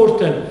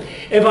important.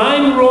 If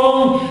I'm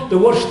wrong, the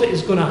worst that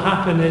is going to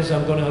happen is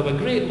I'm going to have a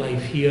great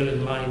life here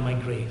and lie in my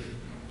grave.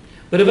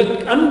 But if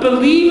an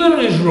unbeliever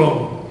is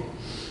wrong,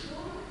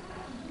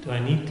 do I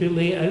need to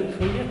lay it out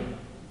for you?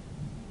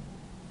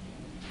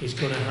 He's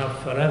going to have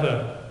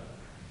forever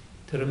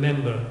to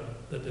remember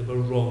that they were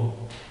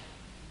wrong.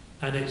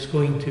 And it's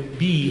going to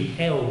be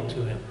hell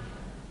to him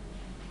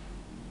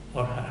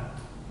or her.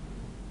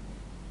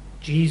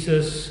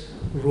 Jesus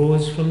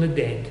rose from the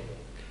dead.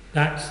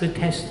 That's the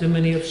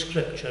testimony of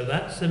Scripture.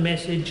 That's the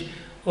message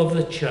of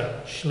the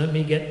church. Let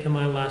me get to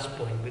my last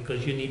point,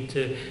 because you need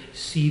to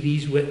see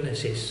these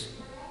witnesses.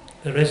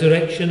 The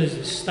resurrection is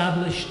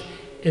established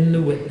in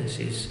the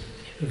witnesses.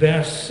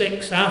 Verse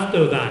 6,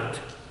 after that,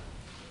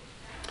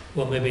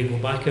 well, maybe go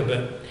back a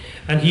bit.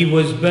 And he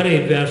was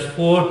buried, verse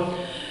 4,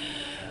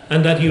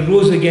 and that he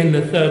rose again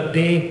the 3rd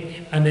day.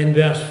 And then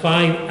verse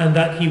 5, and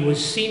that he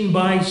was seen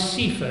by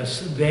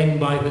Cephas, then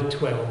by the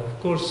 12. Of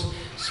course,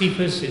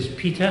 Cephas is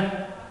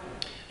Peter.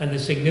 And the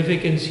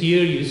significance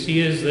here, you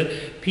see, is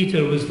that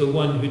Peter was the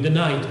one who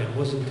denied him,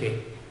 wasn't he?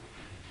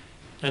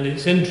 And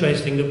it's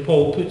interesting that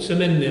Paul puts him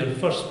in there,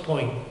 first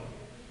point.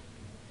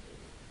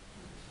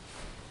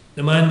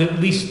 The man that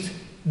least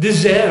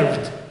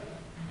deserved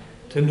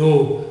to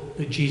know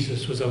that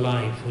Jesus was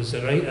alive was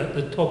right at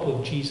the top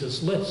of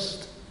Jesus'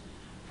 list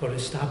for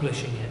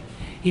establishing it.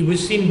 He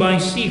was seen by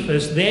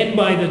Cephas, then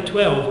by the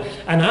 12,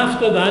 and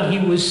after that he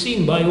was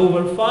seen by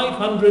over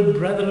 500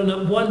 brethren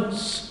at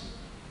once,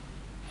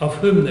 of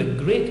whom the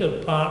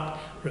greater part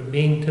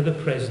remain to the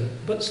present,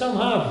 but some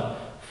have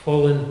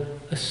fallen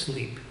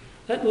asleep.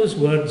 Let those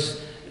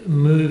words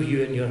move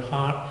you in your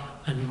heart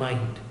and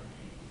mind.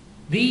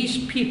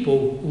 These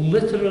people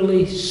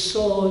literally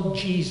saw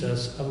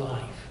Jesus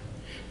alive.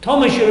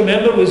 Thomas, you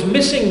remember, was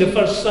missing the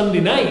first Sunday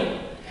night.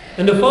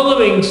 And the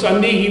following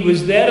Sunday he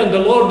was there, and the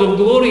Lord of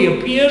glory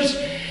appears.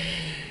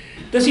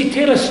 Does he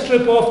tear a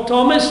strip off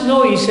Thomas?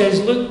 No, he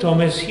says, look,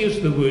 Thomas, here's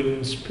the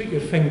wounds. Put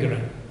your finger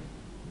in.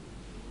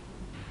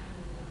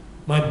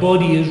 My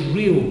body is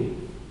real.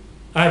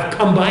 I've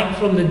come back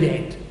from the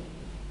dead.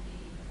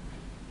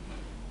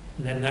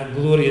 And then that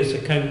glorious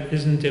account,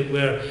 isn't it,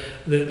 where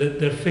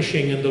they're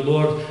fishing and the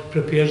Lord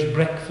prepares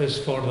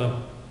breakfast for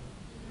them.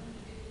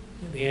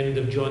 At the end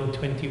of John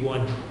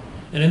 21.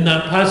 And in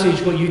that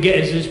passage what you get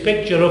is this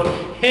picture of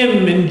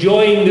him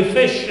enjoying the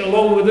fish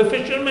along with the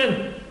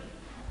fishermen.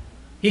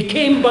 He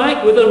came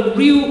back with a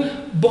real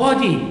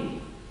body.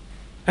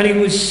 And he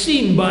was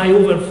seen by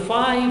over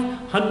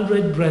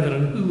 500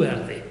 brethren. Who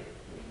were they?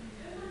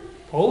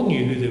 Paul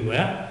knew who they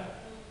were.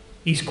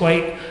 He's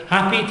quite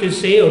happy to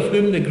say of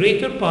whom the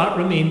greater part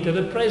remain to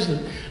the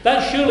present.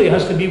 That surely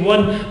has to be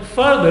one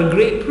further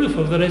great proof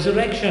of the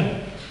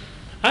resurrection.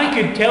 I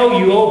could tell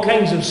you all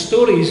kinds of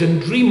stories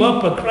and dream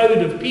up a crowd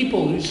of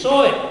people who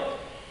saw it.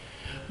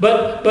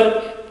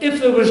 But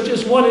if there was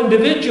just one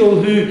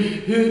individual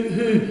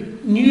who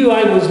knew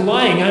I was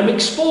lying, I'm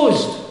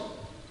exposed.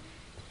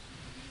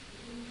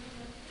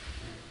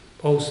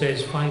 Paul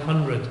says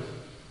 500.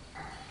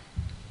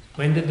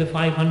 When did the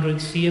 500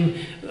 see him?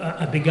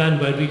 I began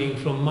by reading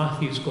from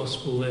Matthew's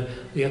Gospel,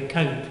 the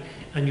account.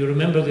 And you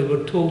remember they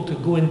were told to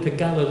go into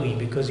Galilee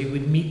because he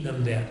would meet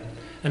them there.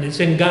 And it's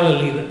in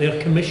Galilee that they're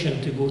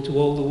commissioned to go to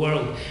all the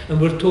world. And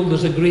we're told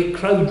there's a great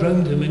crowd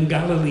round him in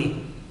Galilee.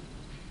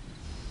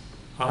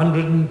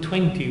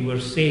 120 were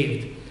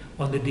saved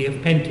on the day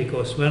of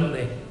Pentecost, weren't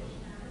they?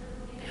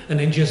 And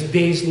then just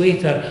days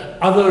later,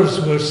 others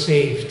were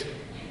saved.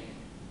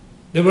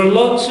 There were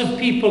lots of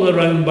people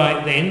around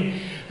back then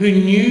who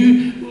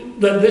knew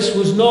that this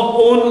was not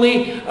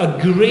only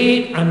a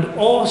great and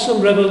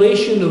awesome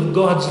revelation of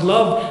God's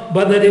love,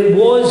 but that it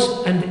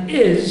was and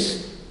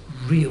is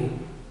real.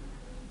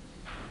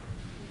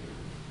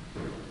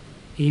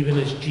 Even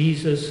as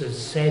Jesus has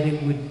said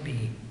it would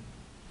be.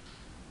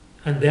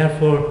 And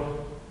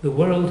therefore, the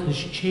world has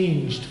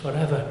changed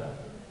forever.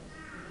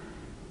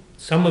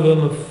 Some of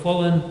them have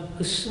fallen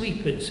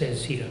asleep, it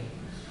says here.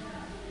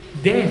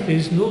 Death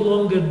is no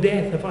longer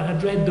death. If I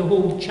had read the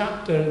whole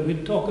chapter, it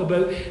would talk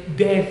about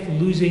death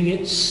losing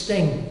its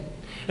sting.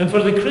 And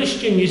for the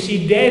Christian, you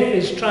see, death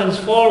is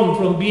transformed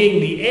from being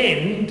the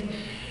end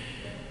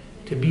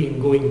to being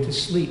going to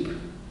sleep.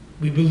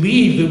 We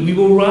believe that we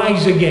will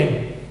rise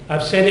again.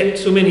 I've said it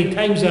so many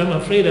times, I'm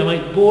afraid I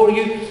might bore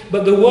you,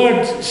 but the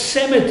word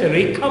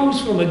cemetery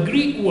comes from a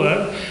Greek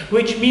word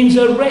which means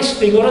a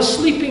resting or a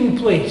sleeping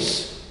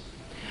place.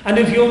 And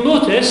if you'll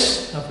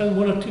notice, I found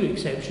one or two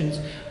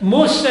exceptions,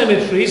 most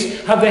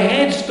cemeteries have the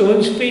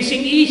headstones facing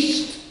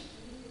east.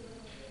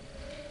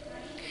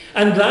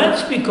 And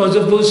that's because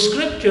of those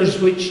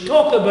scriptures which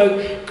talk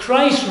about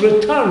Christ's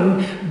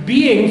return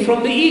being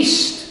from the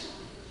east,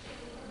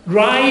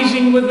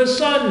 rising with the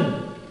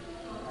sun.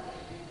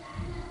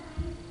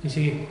 You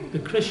see, the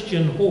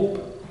Christian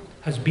hope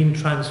has been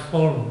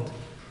transformed.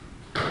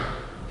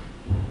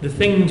 The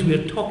things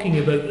we're talking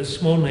about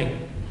this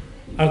morning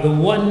are the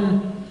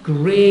one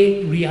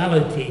great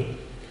reality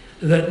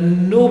that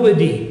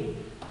nobody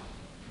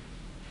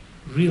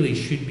really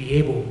should be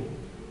able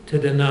to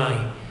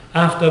deny.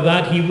 After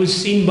that, he was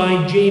seen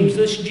by James.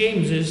 This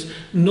James is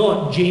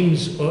not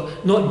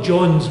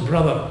John's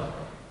brother.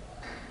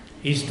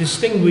 He's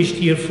distinguished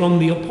here from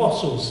the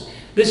apostles.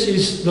 This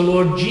is the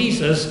Lord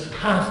Jesus'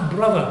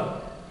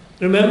 half-brother.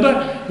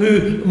 Remember,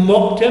 who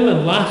mocked him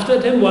and laughed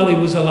at him while he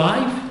was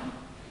alive?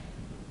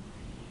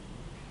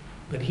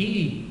 But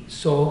he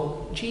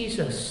saw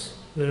Jesus,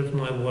 with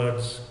my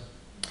words,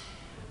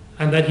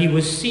 and that he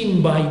was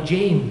seen by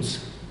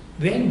James,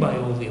 then by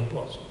all the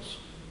apostles.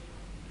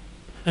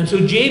 And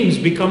so James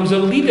becomes a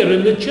leader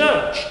in the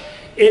church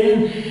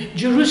in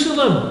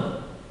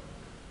Jerusalem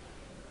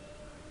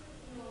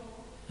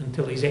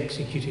until he's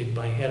executed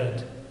by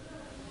Herod.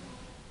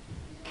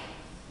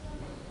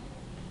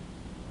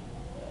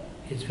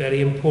 It's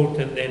very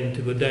important then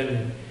to go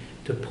down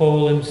to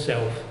Paul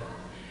himself,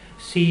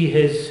 see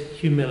his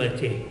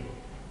humility,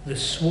 the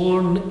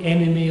sworn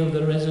enemy of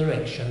the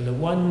resurrection, the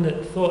one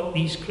that thought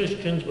these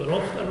Christians were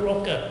off the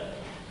rocker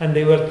and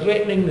they were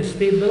threatening the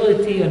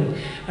stability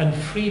and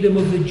freedom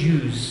of the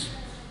Jews,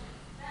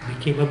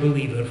 became a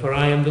believer. For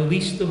I am the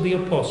least of the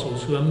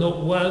apostles, who am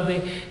not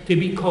worthy to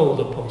be called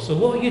apostle.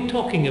 What are you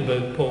talking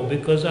about, Paul?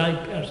 Because I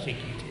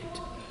persecuted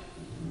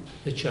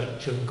the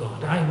church of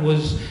God. I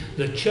was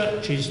the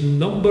church's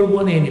number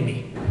one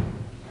enemy.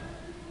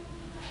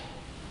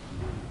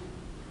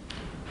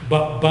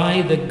 But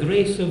by the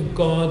grace of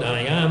God I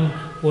am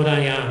what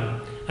I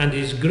am, and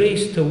his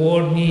grace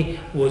toward me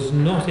was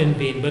not in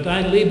vain. But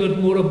I laboured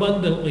more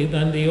abundantly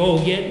than they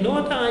all, yet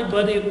not I,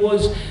 but it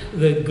was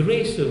the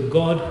grace of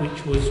God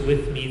which was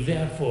with me.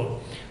 Therefore,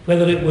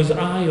 whether it was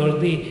I or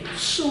they,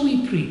 so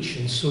we preach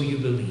and so you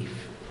believe.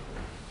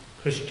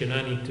 Christian,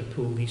 I need to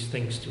pull these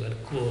things to a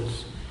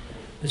close.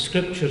 The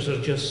scriptures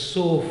are just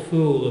so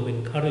full of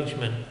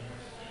encouragement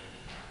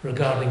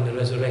regarding the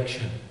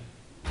resurrection.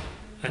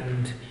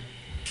 And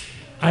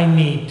I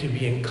need to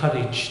be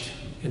encouraged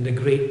in the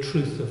great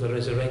truth of the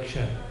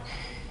resurrection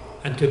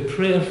and to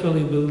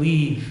prayerfully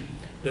believe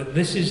that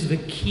this is the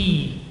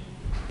key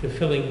to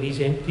filling these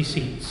empty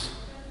seats.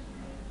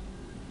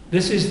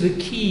 This is the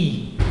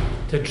key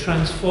to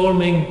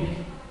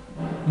transforming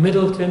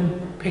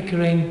Middleton,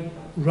 Pickering,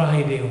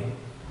 Ryedale.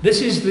 This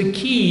is the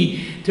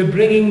key to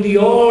bringing the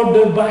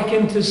order back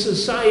into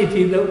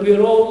society that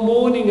we're all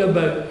moaning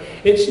about.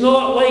 It's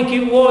not like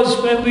it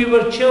was when we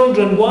were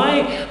children.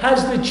 Why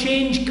has the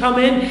change come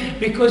in?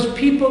 Because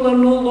people are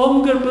no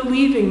longer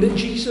believing that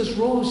Jesus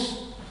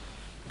rose.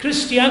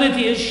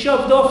 Christianity is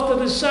shoved off to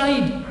the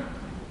side.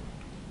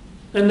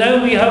 And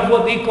now we have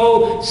what they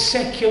call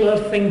secular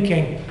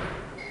thinking.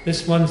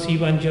 This month's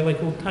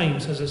Evangelical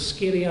Times has a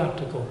scary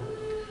article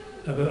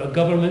about a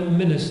government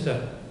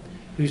minister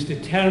who's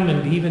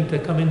determined even to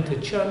come into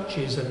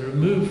churches and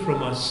remove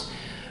from us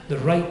the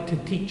right to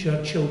teach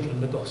our children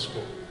the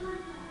gospel.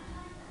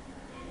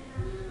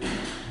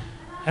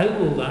 How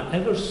will that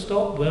ever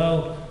stop?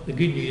 Well, the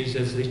good news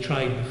is they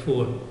tried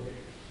before.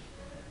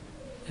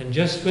 And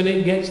just when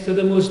it gets to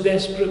the most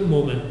desperate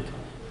moment,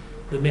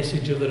 the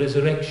message of the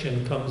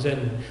resurrection comes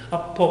in.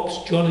 Up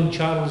pops John and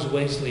Charles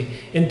Wesley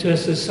into a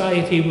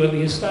society where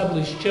the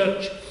established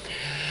church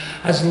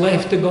has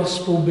left the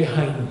gospel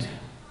behind.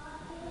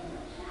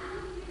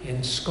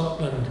 In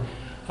Scotland,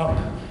 up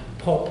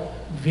pop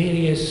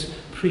various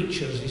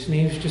preachers. His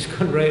name's just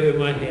gone right out of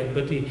my head,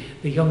 but the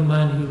young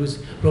man who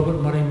was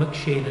Robert Murray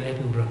McShane in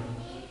Edinburgh,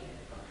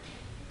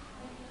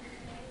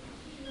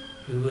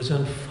 who was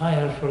on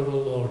fire for the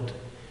Lord.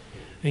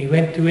 And he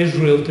went to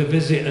Israel to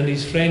visit, and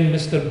his friend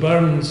Mr.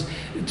 Burns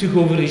took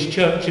over his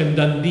church in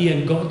Dundee,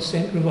 and God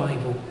sent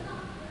revival.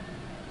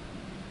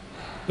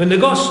 When the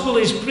gospel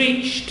is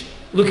preached,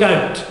 look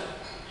out.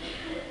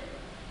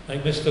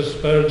 Like Mr.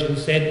 Spurgeon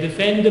said,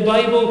 defend the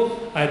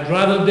Bible, I'd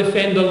rather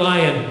defend a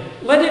lion.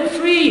 Let it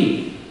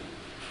free.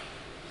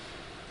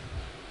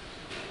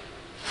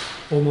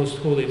 Oh, most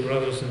holy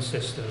brothers and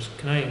sisters,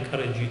 can I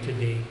encourage you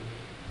today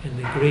in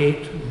the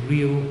great,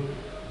 real,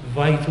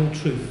 vital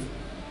truth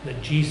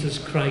that Jesus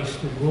Christ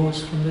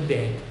rose from the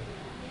dead,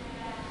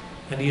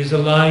 and he is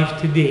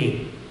alive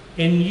today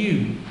in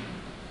you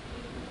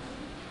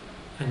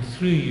and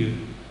through you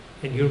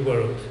in your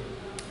world.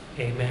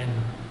 Amen.